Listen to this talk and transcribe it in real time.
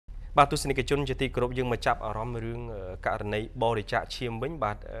បាទទស្សនិកជនជាទីគោរពយើងមកចាប់អារម្មណ៍រឿងករណីបរិច្ចាគឈាមវិញ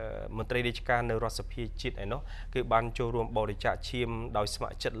បាទមន្ត្រីរាជការនៅរដ្ឋសភាជាតិឯណោះគឺបានចូលរួមបរិច្ចាគឈាមដោយស្ម័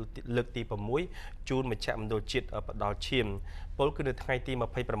គ្រចិត្តលើកទី6ជូនមជ្ឈមណ្ឌលជាតិផ្ដល់ឈាមពលគឺនៅថ្ងៃទី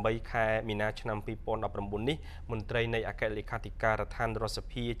28ខែមីនាឆ្នាំ2019នេះមន្ត្រីនៃអគ្គលេខាធិការដ្ឋានរដ្ឋស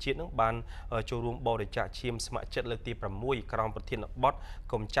ភាជាតិនឹងបានចូលរួមបរិច្ចាគឈាមស្ម័គ្រចិត្តលើកទី6ក្រោមប្រធានបទ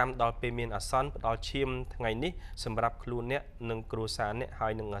កុំចាំដល់ពេលមានអាសន្នផ្ដល់ឈាមថ្ងៃនេះសម្រាប់ខ្លួនអ្នកនិងគ្រួសារអ្នកហើ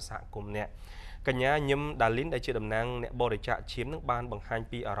យនឹងសហគមន៍អ្នកកញ្ញាញឹមដាលីនដែលជាតំណាងអ្នកបរិច្ចាគឈាមនឹងបានបង្ហាញ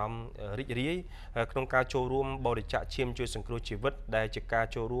ពីអារម្មណ៍រីករាយក្នុងការចូលរួមបរិច្ចាគឈាមជួយសង្គ្រោះជីវិតដែលជាការ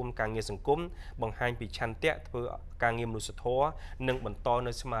ចូលរួមការងារសង្គមបង្ហាញពីឆន្ទៈធ្វើការងារមនុស្សធម៌និងបន្ត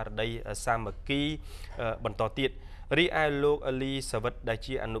នៅស្មារតីសាមគ្គីបន្តទៀតរីឯលោកអេលីសាវិតដែល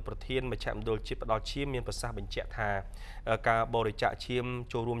ជាអនុប្រធានមជ្ឈមណ្ឌលជាតិផ្ដល់ឈាមមានប្រសាសន៍បញ្ជាក់ថាការបរិច្ចាគឈាម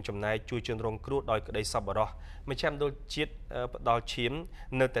ចូលរួមចំណែកជួយជនរងគ្រោះដោយក្តីសប្បុរសមជ្ឈមណ្ឌលជាតិផ្ដល់ឈាម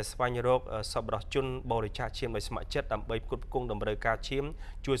នៅតែស្វែងរកសប្បុរសជនបរិច្ចាគឈាមដោយស្ម័គ្រចិត្តដើម្បីផ្គត់ផ្គង់តម្រូវការឈាម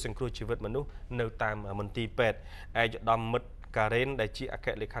ជួយសង្គ្រោះជីវិតមនុស្សនៅតាមមន្ទីរពេទ្យឯកឧត្តមមិត្តការ៉េនដែលជាអគ្គ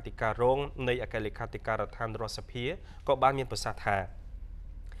លេខាធិការរងនៃអគ្គលេខាធិការដ្ឋានរដ្ឋសភាក៏បានមានប្រសាសន៍ថា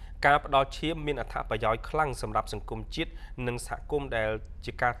ការផ្ដល់ឈាមមានអត្ថប្រយោជន៍ខ្លាំងសម្រាប់សង្គមជាតិនិងសហគមន៍ដែល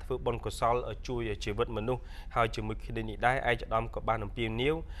ជាការធ្វើបុណ្យកុសលជួយជីវិតមនុស្សហើយជាមួយគ្នានេះដែរឯកឧត្តមក៏បានអំពាវនា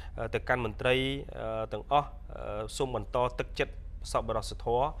វទៅកាន់មន្ត្រីទាំងអស់សូមបន្តទឹកចិត្តសប្បុរសធ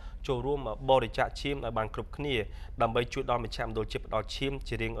ម៌ចូលរួមបរិច្ចាគឈាមឲ្យបានគ្រប់គ្នាដើម្បីជួយដល់មជ្ឈមណ្ឌលជាតិផ្ដល់ឈាម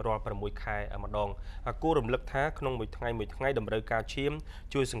ជារៀងរាល់6ខែម្ដងគួររំលឹកថាក្នុងមួយថ្ងៃតម្រូវការឈាម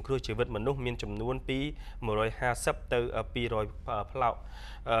ជួយសង្គ្រោះជីវិតមនុស្សមានចំនួនពី150ទៅ200ផ្លោក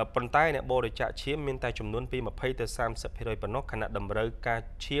ប៉ុន្តែអ្នកបរិច្ចាគឈាមមានតែចំនួនពី20ទៅ30%ប៉ុណ្ណោះខណៈតម្រូវការ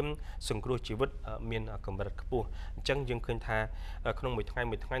ឈាមសង្គ្រោះជីវិតមានកម្រិតខ្ពស់អញ្ចឹងយើងឃើញថាក្នុងមួយថ្ងៃ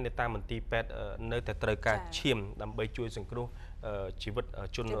នៅតាមមន្ទីរពេទ្យនៅតែត្រូវការឈាមដើម្បីជួយសង្គ្រោះជីវិត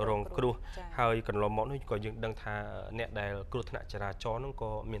ជនរងគ្រោះហើយកន្លងមកនេះក៏យើងដឹងថាអ្នកដែលគ្រោះថ្នាក់ចរាចរណ៍នោះក៏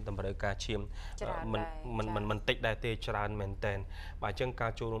មានតម្រូវការឈាមមិនតិចដែរទេច្រើនមែនតែនបាទអញ្ចឹងកា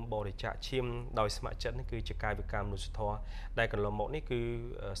រចូលរួមបរិច្ចាគឈាមដោយស្ម័គ្រចិត្តនេះគឺជាកាយវិការមនុស្សធម៌ដែលកន្លងមកនេះគឺ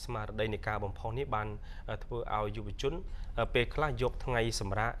ស្មារតីនៃការបំផុសនេះបានធ្វើឲ្យយុវជនពេលខ្លះយកថ្ងៃស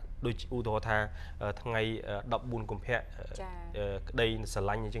ម្រាកដូចឧទាហរណ៍ថាថ្ងៃ14កុម្ភៈក្តីស្រ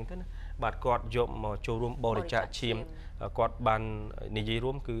ឡាញ់អញ្ចឹងទៅណាបាទគាត់យកមកចូលរួមបរិច្ចាគឈាមគាត់បាននិយាយ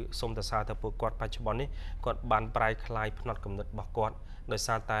រួមគឺសូមតសារទៅពួកគាត់បច្ចុប្បន្ននេះគាត់បានប្រែคลายផ្នត់គំនិតរបស់គាត់ដោយ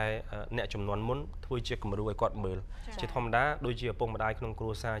សារតែអ្នកចំនួនមុនធ្វើជាគំរូឲ្យគាត់មើលជាធម្មតាដូចជាឪពុកម្ដាយក្នុងគ្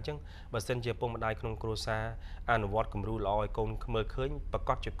រួសារអញ្ចឹងបើសិនជាឪពុកម្ដាយក្នុងគ្រួសារអនុវត្តគំរូល្អឲ្យកូនមើលឃើញប្រ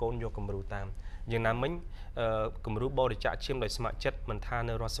កាសជាកូនយកគំរូតាមយ៉ាងណាមិញគំរូបរិច្ចាគឈាមដោយស្ម័គ្រចិត្តមិនថា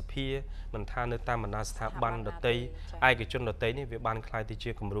នៅរដ្ឋសភាមិនថានៅតាមបណ្ដាស្ថាប័នដទៃឯកជនដទៃនេះវាបានคล้ายទៅជា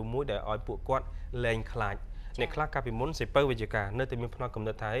គំរូមួយដែលឲ្យពួកគាត់លែងខ្លាចអ្នកខ្លះកាលពីមុនសិពៅវិជ្ជការនៅតែមានផ្នត់គំ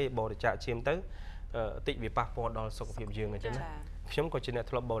និតថាបរិច្ចាគឈាមទៅតិចវាប៉ះពាល់ដល់សុខភាពយើងអញ្ចឹងណាខ្ញុំក៏ជាអ្នក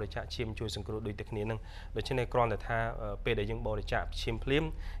ធ្លាប់បរិច្ចាគឈាមជួយសង្គ្រោះដូចតែគ្នានឹងដូច្នេះគ្រាន់តែថាពេលដែលយើងបរិច្ចាគឈាមភ្លាម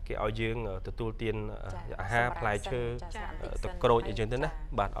គេឲ្យយើងទទួលទានអាហារផ្លែឈើទឹកក្រូចអីចឹងទៅណា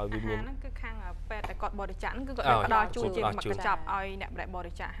បាទឲ្យវាមានហ្នឹងគឺខាងពេទ្យតែគាត់បរិច្ចាគហ្នឹងគឺគាត់ផ្ដល់ជូនជាមកកញ្ចប់ឲ្យអ្នកដែលប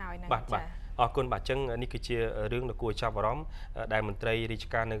រិច្ចាគហើយហ្នឹងបាទអរគុណបាទអញ្ចឹងនេះគឺជារឿងដ៏គួរចាប់អារម្មណ៍ដែលមន្ត្រីរាជ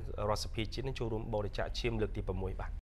ការនៅរដ្ឋសភាជាតិនឹងចូលរួមបរិច្ចាគឈាមលើកទី6បាទ